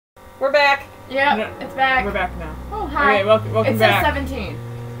We're back. Yeah, No, it's back. We're back now. Oh, hi. Okay, welcome it back. says 17.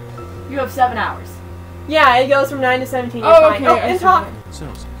 You have 7 hours. Yeah, it goes from 9 to 17. Oh, Fine. okay. Oh, I and see talk.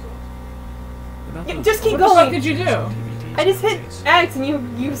 that. Yeah, just keep What going. the fuck did you do? I just hit X and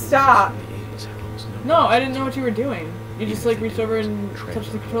you stopped. No, I didn't know what you were doing. You just like reached over and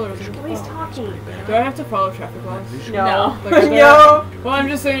touched the controller. I was like, Well, he's talking. do I have to follow traffic laws? No. Like, are there- No. Well, I'm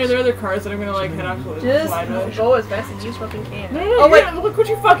just saying, are there other cars that I'm gonna like head out to? Just with? go as fast as you fucking can. No, Oh, wait. look what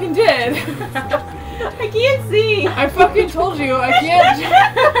you fucking did! I can't see. I fucking told you, I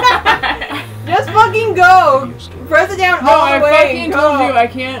can't. Just fucking go. Press it down No, all I the way. fucking Go. told you I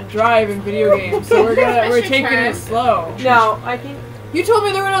can't drive in video games, so we're taking it slow. No, I think You told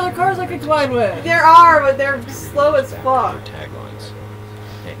me there were other cars I could collide with. there are, but they're slow as fuck.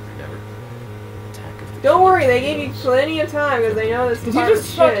 Don't worry, they gave you plenty of time because they know this Did part you is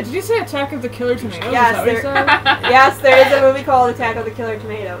just shit. did you say Attack of the Killer Tomatoes? Yes, Is that what you said? Yes, there is a movie called Attack of the Killer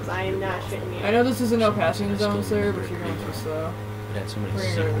Tomatoes. I am not shitting you. I know this is a no passing zone, sir, but you're going too slow. We're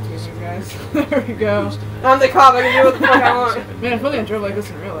gonna go between these guys. There we go. I'm the cop. I can do what the fuck I want. Man, if only I drove like this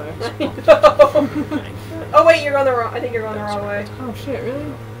in real life. I know. Oh wait, you're going the wrong. I think you're going the wrong way. Oh shit, really?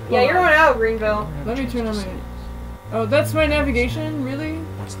 Yeah, Hold you're on. going out of Greenville. Let me turn on my. Oh, that's my navigation, really?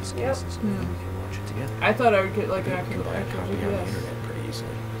 Yep. I thought I would get like an actual GPS.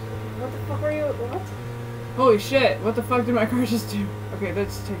 What the fuck were you? What? Holy shit! What the fuck did my car just do? Okay,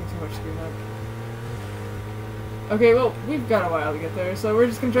 that's taking too much screen up. Okay, well, we've got a while to get there, so we're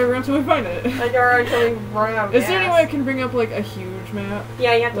just gonna drive around until we find it. Or until we run out of Is there gas. any way I can bring up like a huge map?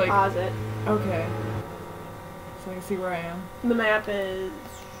 Yeah, you have to like- pause it. Okay. So I can see where I am. The map is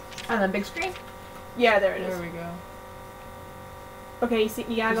On the big screen? yeah, there it is. There we go. Okay, you see,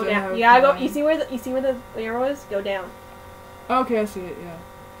 you gotta Does go it down. have You gotta go. time? You see where the arrow is? Go down. Okay, I see it. Yeah.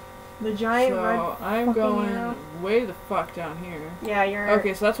 The giant red. So I'm fucking going arrow. way the fuck down here. Yeah, you're.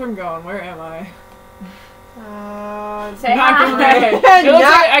 Okay, so that's where I'm going. Where am I? Say Not hi. going right. It looks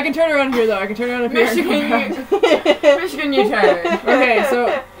like I can turn around here though. I can turn around up here. Michigan U-turn.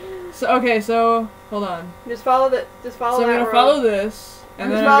 Okay, so hold on. Just follow the. Just follow So I'm that gonna road. follow this,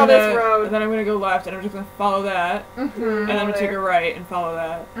 and Just then follow I'm this gonna, road. and then I'm gonna go left, and I'm just gonna follow that, and then I'm gonna take a right and follow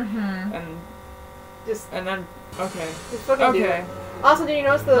that, and Just then okay, fucking do okay. it. Also, did you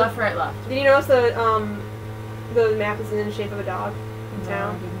notice the? Left, right, left. Did you notice the map is in the shape of a dog in No, I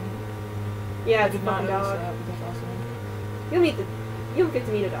town? didn't. Yeah, I it's a did not fucking notice dog. that, but that's awesome. You'll get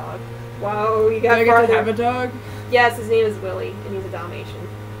to meet a dog. Wow, you Do got I get farther. to have a dog? Yes, his name is Willie, and he's a Dalmatian.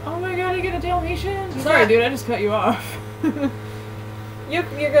 Oh my god, I get a Dalmatian? He's Sorry, not- dude, I just cut you off. You're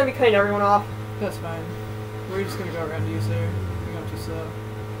gonna be cutting everyone off. That's fine. We're just gonna go around you, sir. You're going too slow.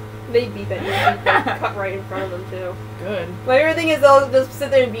 They beep at you. They cut right in front of them too. Good. My favorite thing is they'll just sit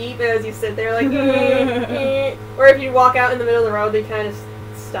there and beep as you sit there like, or if you walk out in the middle of the road, they kind of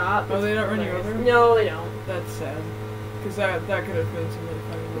stop. Oh, they It's don't run you hilarious. over? No, they don't. That's sad. Because that could have been some really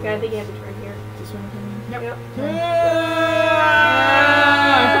funny moments. Okay, I think you have to turn here. This one coming? Yep.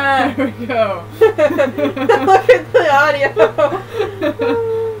 Ah! There we go. Look at the audio.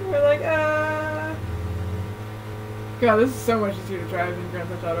 We're like, God, this is so much easier to drive than Grand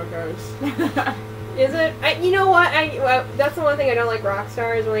Theft Auto cars. Is it? You know what? That's the one thing I don't like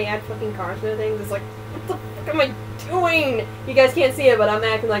Rockstar is when they add fucking cars to things. It's like, what the fuck am I doing? You guys can't see it, but I'm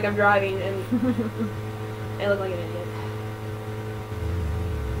acting like I'm driving and I look like an idiot.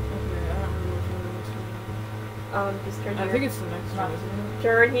 Just turn here. I think it's the next one, isn't it?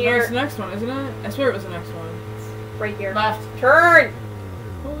 Turn No, here. it's the next one, isn't it? I swear it was the next one. Right here. Left. Turn!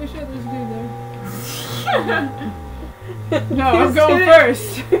 Holy shit, there's a dude there. No, I'm going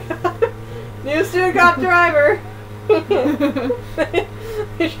first. New student cop driver.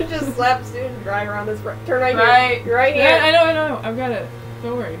 You should just slap student driver on this. Turn right Right. here. You're right here. Yeah, I know. I've got it.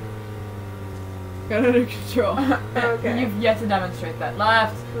 Don't worry. Got it under control. Okay. You've yet to demonstrate that.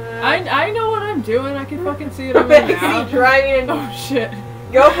 Left. I know what I'm doing. I can fucking see it on my I see map. driving and Oh shit.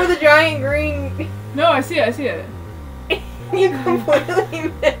 go for the giant green. No, I see it. You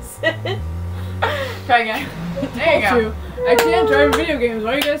completely miss it. Try again. There you go. I can't drive video games.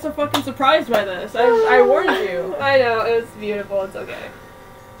 Why are you guys so fucking surprised by this? I warned you. I know, it was beautiful, it's okay.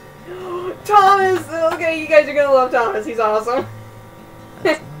 Thomas! Okay, you guys are gonna love Thomas, he's awesome.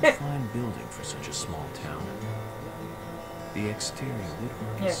 That's one fine building for such a small town. The exterior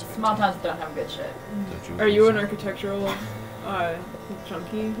woodwork Yeah, is small towns don't have good shit. spectacular. Are you an architectural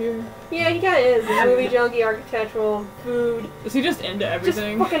junkie here? Yeah, he kinda is. He's movie junkie, architectural, food. Is he just into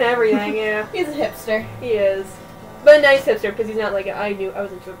everything? Just fucking everything, yeah. He's a hipster. He is. But a nice hipster, because he's not like I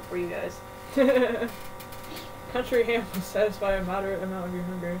was into it before you guys. Country ham will satisfy a moderate amount of your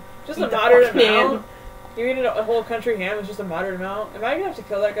hunger. Just Eat a the moderate fuck, man. amount? You eat a whole country ham, it's just a moderate amount. Am I gonna have to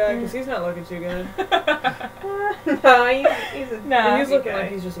kill that guy? Because he's not looking too good. No, he's No, He's looking okay.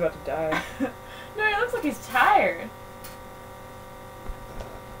 like he's just about to die. No, he looks like he's tired.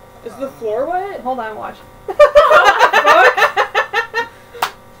 Is the floor wet? Hold on, watch.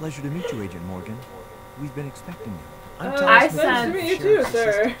 Pleasure to meet you, Agent Morgan. We've been expecting you. I'm I Thomas sense- Nice to meet you too,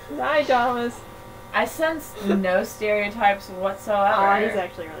 sir. Hi, Thomas. I sense no stereotypes whatsoever. Oh, he's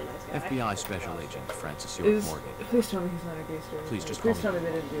actually a really nice guy. FBI Special Agent Francis York Morgan. Please tell me he's not a gay stereotype. Please just Please call tell me me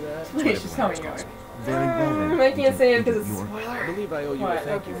they didn't do that. Please just tell me yours. Very well then. I can't say it Agent because it's York. I believe I owe you a What?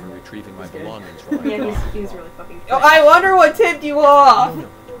 thank you for retrieving my belongings from my Yeah, car. he's really fucking. Oh, I wonder what tipped you off. No,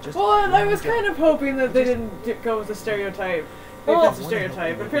 just Well, I was kind of hoping that they didn't go with the stereotype. Well- If it's a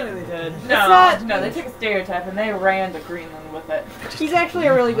stereotype, but apparently they did. No, not- no, they took a stereotype and they ran to Greenland with it. He's actually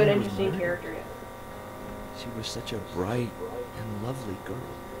a really good, interesting character. She was such a bright and lovely girl.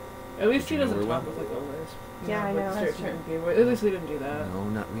 At least he Did you know doesn't her talk well? with like a lisp. Yeah, I Like know. That's stereotypical gay voice. At least they didn't do that. No,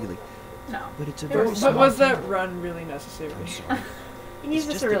 not really. No. But it's a But very was small that town. run really necessary? I'm sorry. He's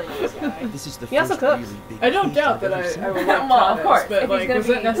It's just a just really nice guy. This is the He also first cooks. really big I don't feast doubt I've that ever seen. I would like Well, of Thomas, course. but If like, he's gonna was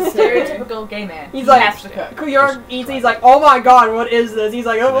be that a necessary? stereotypical gay man, He's he like, has to cook. Kuyork eats it, he's like, oh my god, what is this? He's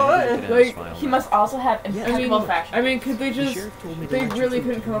like, oh, what? Like, He must also have impeccable fashion. I mean, could they The just? sheriff told me to They let you really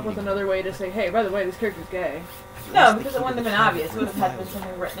through couldn't to come the up with meeting. another way to say, hey, by the way, this character's gay. No, because it wouldn't have been obvious. It would have had been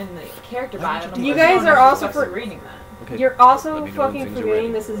something written in the character bio. and You no guys one are else also was supposed to for- be reading that. Okay. You're also Let me know when fucking things are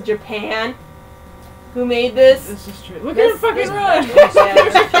forgetting ready. this is Japan. Who made this? This is true. Look This- at him fucking this- run!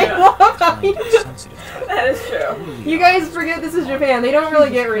 I love how Time you to be sensitive to That is true. Totally You guys forget this is Japan. They don't really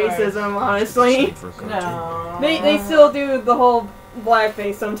get Jesus Christ. racism, honestly. for a cartoon. No. They still do the whole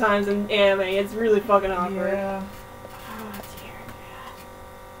blackface sometimes in anime. It's really fucking awkward. Yeah. Oh,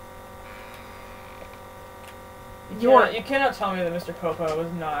 dear. You cannot tell me that Mr. Popo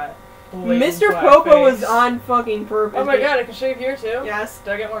was not blatant Mr. Popo was blackface. on fucking purpose. Oh my god, I can shave here too? Yes.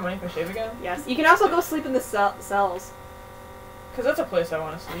 Do I get more money if I shave again? Yes. You can also go sleep in the cells. Because that's a place I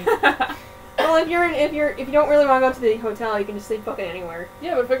want to sleep. Well, if you don't really want to go to the hotel, you can just sleep fucking anywhere.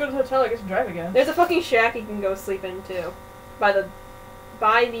 Yeah, but if I go to the hotel, I get to drive again. There's a fucking shack you can go sleep in too, by the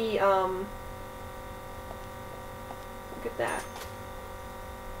Look at that.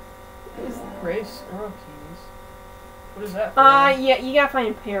 Gray squirrel keys. What is that for? Yeah, you gotta find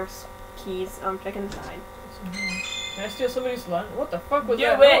a pair of keys. Check inside. Can I steal somebody's lunch? What the fuck was Do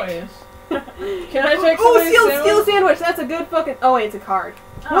that it. noise? Can I take Oh, somebody's sandwich? steal a sandwich. That's a good fucking. Oh wait, it's a card.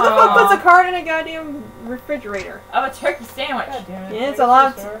 Who the fuck puts a card in a goddamn refrigerator? Of a turkey sandwich. God damn it. Yeah, it's Can a I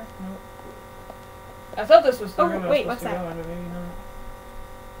lot go to the store? Nope. I thought this was the Oh, room wait, I was what's supposed to that? go in, but maybe not.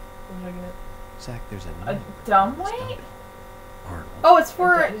 What did I get? Zach, there's a A note. dumbweight? Arnold. Oh, it's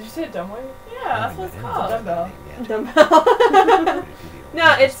for Did you say a dumbweight? Yeah, that's what it's A called. dumbbell. dumbbell.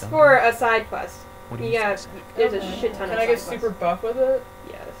 No, it's for a side quest. What do you Yeah, think, Zach? there's a Okay. shit ton Can of I get side super quests. buff with it?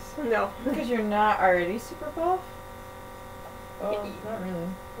 Yes. No. Because you're not already super buff? Oh, not really.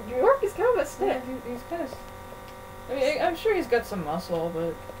 York is kind of a Yeah, stick. he's kind of. I mean, I'm sure he's got some muscle,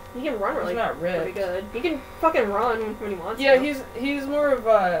 but He can run really, he's not really ripped. good. He can fucking run when he wants Yeah, to. he's more of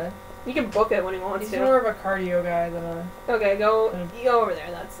a He can book it when he wants he's to. more of a cardio guy than a. Okay, you go over there.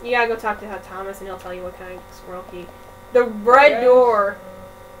 You gotta go talk to Thomas, and he'll tell you what kind of squirrel key. The red Okay. door.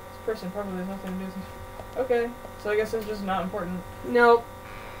 This person probably has nothing to do with. Okay, so I guess it's just not important. Nope.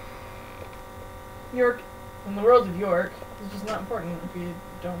 York. In the world of York, it's just not important if you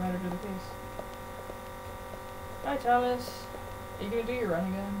don't matter to the case. Hi, Thomas. Are you gonna do your run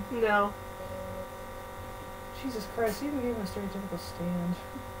again? No. Jesus Christ, you even gave him a stereotypical stand.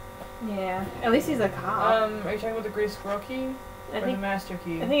 Yeah. At least he's a cop. Are you talking about the gray squirrel key? I Or think. the master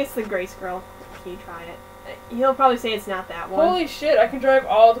key? I think it's the gray squirrel key. Try it. He'll probably say it's not that one. Holy shit, I can drive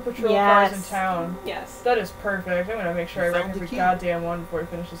all the patrol cars in Yes. town. Yes. That is perfect. I'm gonna make sure I You wreck found the every key. goddamn one before I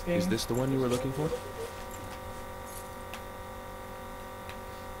finish this game. Is this the one you were looking for?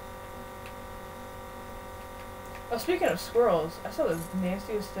 Oh, speaking of squirrels, I saw the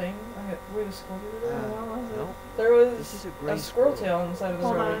nastiest thing where the squirrel did it. What was it? No, There was this is a a gray squirrel tail inside of the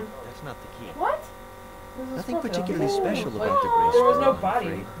Hold road. on. That's not the key. What? There was a Nothing squirrel tail. particularly special Like, about the gray there was no squirrel, I'm body.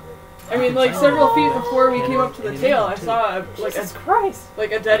 afraid. I mean, like several feet before we came up to the tail, I saw Jesus Christ.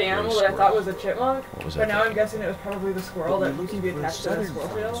 like a dead animal that I thought was a chipmunk. What was But that? now I'm guessing it was probably the squirrel But that we're used to looking be for a attached to the southern squirrel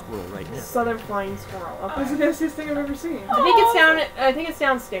flying tail. squirrel right now. Southern flying squirrel. That's Okay. the nastiest thing I've ever seen. I think it's down. I think it's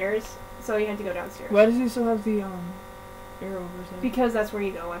downstairs. So you had to go downstairs. Why does he still have the arrow over his head? Because that's where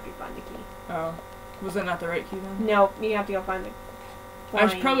you go after you find the key. Oh, was that not the right key then? Nope, you have to go find the.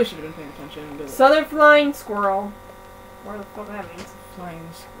 Probably should have been paying attention. But Southern flying squirrel. Where the fuck that means? flying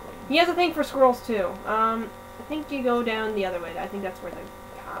squirrel. He has a thing for squirrels too. I think you go down the other way. I think that's where the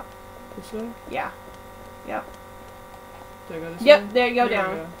cop. This way? Yeah. Yep. Do I go this Yep, way? there you go, There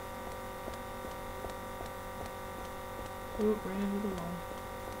down. Oop, ran into the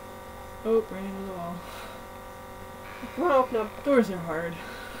wall. Oop, ran into the wall. Come on, open up. Doors are hard.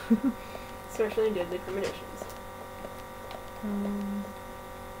 Especially in Deadly Premonitions.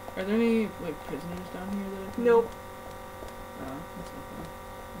 Are there any, like, prisoners down here that I can... Nope. Oh, that's not fun.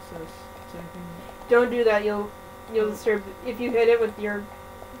 What's this? Is there anything... Don't do that. You'll disturb. If you hit it with your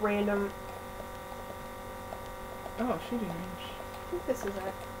random. Oh, shooting range. I think this is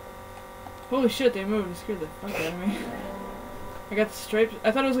it. Holy shit, they moved. It scared the fuck out of me. I got the striped...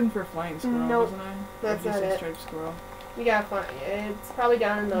 I thought I was looking for a flying squirrel, Nope. wasn't I? That's Or just not a it. striped squirrel. You gotta find. It's probably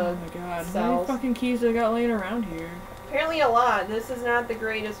down in the. Oh my god. How many cells. fucking keys do I got laying around here? Apparently a lot. This is not the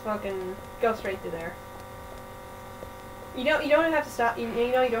greatest fucking. Go straight through there. You don't have to stop. You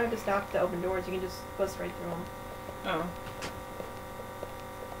know you don't have to stop to open doors. You can just go straight through them. Oh.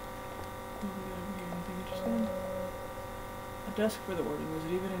 What do we got over here? Anything interesting? A desk for the warden. Was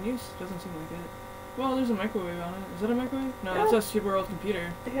it even in use? Doesn't seem like it. Well, there's a microwave on it. Is that a microwave? No, that's a super old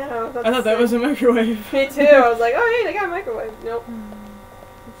computer. Yeah, I thought that was a microwave. Me too. I was like, oh hey, they got a microwave. Nope.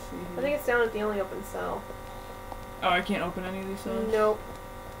 Let's see here. I think it's down at the only open cell. Oh, I can't open any of these cells? Nope.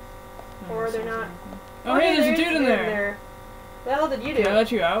 No, Or these they're cells not. are open. Oh, hey, there's a dude in there! What the hell did you do? Can I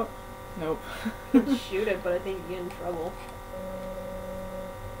let you out? Nope. Shoot it, but I think you get in trouble.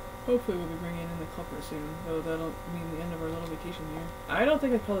 Hopefully we'll be bringing in the culprit soon, though that'll mean the end of our little vacation here. I don't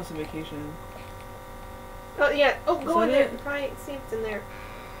think I'd call this a vacation. Oh yeah. Oh, Is go in that there it? and try see if it's in there.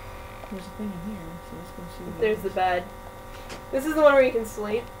 There's a thing in here, so let's go see what it There's is. the bed. This is the one where you can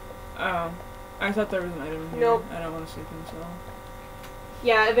sleep. Oh. I thought there was an item in here. Nope. I don't want to sleep in the cell.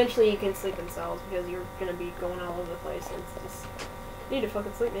 Yeah, eventually you can sleep in cells because you're gonna be going all over the place. And it's just you need to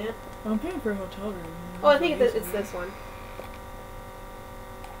fucking sleep, man. Well, I'm paying for a hotel room. Oh, I think it's this one.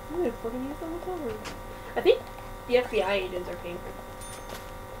 I'm gonna fucking use the hotel room. I think the FBI agents are paying for it.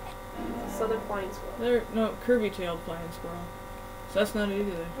 Southern Flying Squirrel. No, curvy-tailed flying squirrel. So that's not it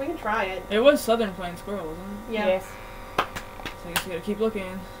either. We can try it. It was southern flying squirrel, wasn't it? Yeah. Yes. So I guess you gotta keep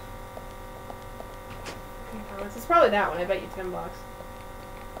looking. It's probably that one. I bet you $10.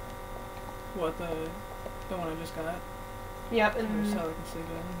 What, the one I just got? Yep, There's and how I can sleep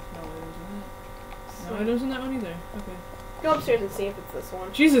in. No items in it. No items in that one either. Okay. go upstairs and see if it's this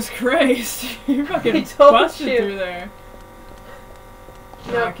one. Jesus Christ! You're fucking I told busted you. through there.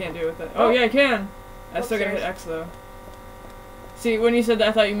 No, No. I can't do it with that. Oh, yeah, I can! I still gotta hit Upstairs. X though. See, when you said that,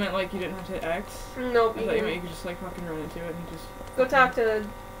 I thought you meant like you didn't have to hit X. Nope. I thought you meant you could just like fucking run into it and you just... Go talk to.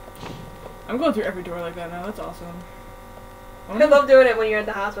 I'm going through every door like that now, that's awesome. I love doing it when you're at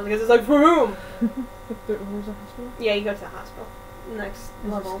the hospital because it's like boom. Where's the hospital? Yeah, you go to the hospital. Next Is it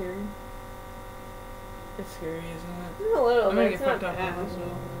level. scary? It's scary, isn't it? It's a little I'm bit. gonna It's get not fucked up in bad. the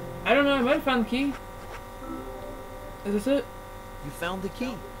hospital. I don't know, I might have found the key. Is this it? You found the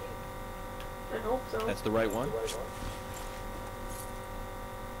key. I hope so. That's the right one?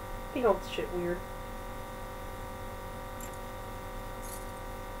 He holds shit weird.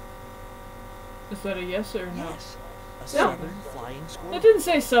 Is that a yes or no? Yes. A No. southern flying squirrel. It didn't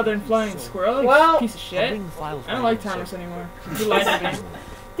say southern flying squirrel, you Well- piece of A shit. ring file I don't like finder Thomas said- anymore. He lied to me.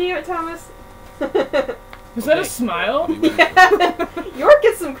 Damn it, Thomas. Was that a Okay. smile? Yeah. York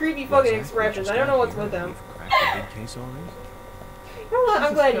gets some creepy fucking expressions. I don't know what's with him. You've cracked the big case already? You know what? I'm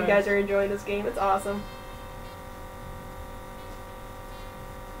Jesus glad you Christ. guys are enjoying this game. It's awesome.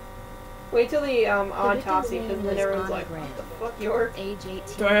 Wait till the autopsy, because then everyone's like, what the fuck, York? Age 18.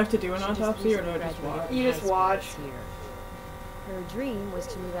 Do I have to do an She just autopsy, or do I recently just graduated watch? from You high just school watch. this year. Her dream was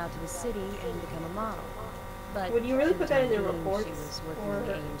to move out to the city and become a model. But Would you really for put the that in time the being, reports She was working for in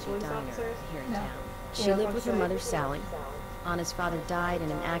the A&G police diner officers? here in No. town. She Yeah, lived with her fuck mother, that. Sally. Anna's father died in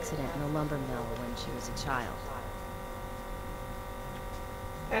an accident in a lumber mill when she was a child.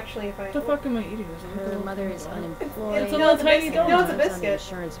 Actually, if I... What the fuck am I eating? Is it like a Her little mother tiny is donut? unemployed. It's a little tiny and donut. No, it's a lives on the biscuit.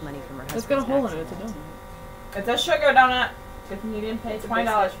 insurance money from her It's husband's got a hole in it, it's a accident. donut. It's a sugar donut. Good thing you didn't pay It's a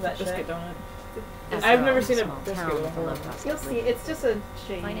 $20 for that Biscuit shit. donut. After I've all, never it's seen a small biscuit town with a with a hole in low it. cost You'll of see, living. it's just a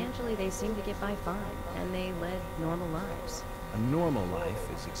shame. Financially, they seem to get by fine, and they led normal lives. A normal life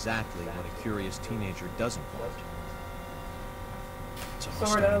is exactly what a curious teenager doesn't want. It's all Sort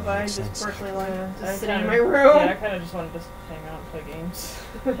starting of. to I make just sense now. personally like I just sitting in kinda- my room. Yeah, I kind of just wanted to hang out and play games.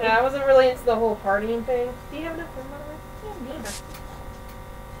 Yeah, I wasn't really into the whole partying thing. Do you have enough room, by the way? Yeah, okay.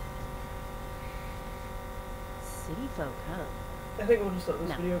 City folk, huh? I think we'll just let this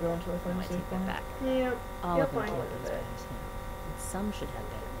No. video go until I No, find I a safe take that point. back. Yeah. All You'll of them find are one as of it. bad as him. And some should have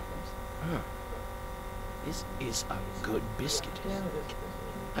better manners. Huh. This is a good biscuit. Yeah, it is.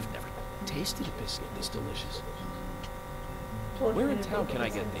 I've never tasted a biscuit this delicious. Told Where you in to town make can I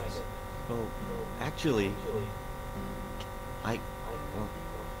it. get these? Well, actually, I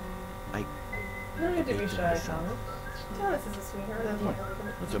No need to be shy, Thomas. Thomas is a sweetheart. That's why I like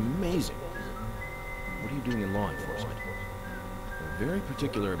him. That's amazing. What are you doing in law enforcement? They're very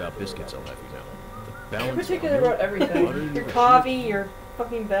particular about biscuits, I'll have you know. The In balance particular of about milk, everything. butter, Your and coffee, your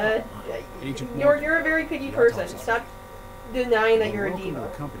fucking bed. Agent You're a very picky person. Stop denying that you're a Welcome to diva.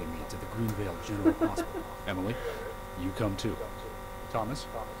 accompany me to the Greenvale General Hospital. Emily, you come too. Thomas,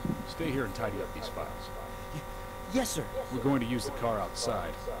 stay here and tidy up these files. yes, sir. We're going to use the car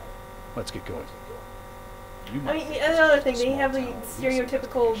outside. Let's get going. You I might mean, think another this thing, is a they small have the town police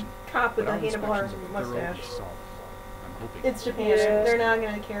stereotypical investigation, cop with but a our handlebar inspections will be thorough mustache. and solid. I'm hoping It's Japan. Yeah. They're not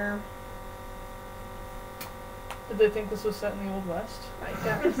gonna care. Did they think this was set in the Old West? I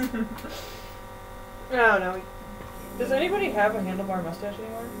guess. I don't know. Does anybody have a handlebar mustache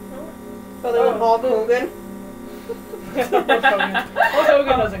anymore? Other than Hulk Hogan. Hulk Hogan. Hulk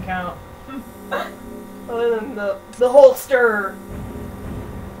Hogan doesn't count. Other than the Hulkster.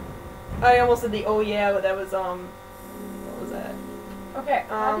 I almost did the oh yeah, but that was what was that? Okay.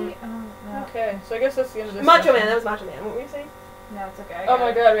 How do you, no. Okay, so I guess that's the end of this. Macho session. Man. That was Macho Man. What were you saying? No, it's okay. I Oh got my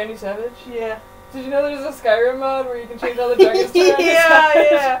it. god, Randy Savage? Yeah. Did you know there's a Skyrim mod where you can change all the dragons to Randy yeah, Savage?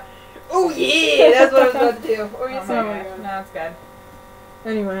 yeah. Oh yeah, that's what I was about to do. What were you Oh my saying? gosh. No, it's good.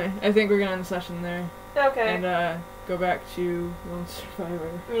 Anyway, I think we're gonna end the session there. Okay. And go back to Lone Survivor.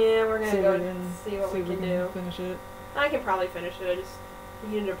 Yeah, we're gonna See go if we can- see what we can do. finish it. I can probably finish it. I just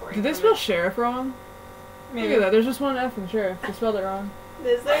needed a break. Did they from spell it. sheriff wrong? Maybe. Look at that, there's just one F in sheriff. They spelled it wrong.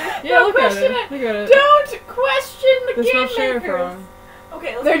 Is there? Yeah, look at question it. it. Look at it. Don't question the They game spelled sheriff makers. wrong.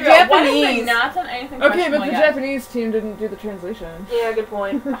 Okay, let's They're figure out, when have they Japanese. not done anything Okay, but questionable the yet? Japanese team didn't do the translation. Yeah, good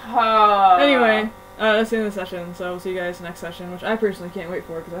point. Anyway, that's the end of the session, so we'll see you guys next session, which I personally can't wait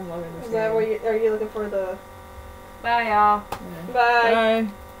for because I'm loving this Is game. that what you are you looking for the? Bye, y'all. Yeah. Bye.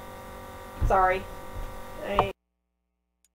 Bye. Sorry. I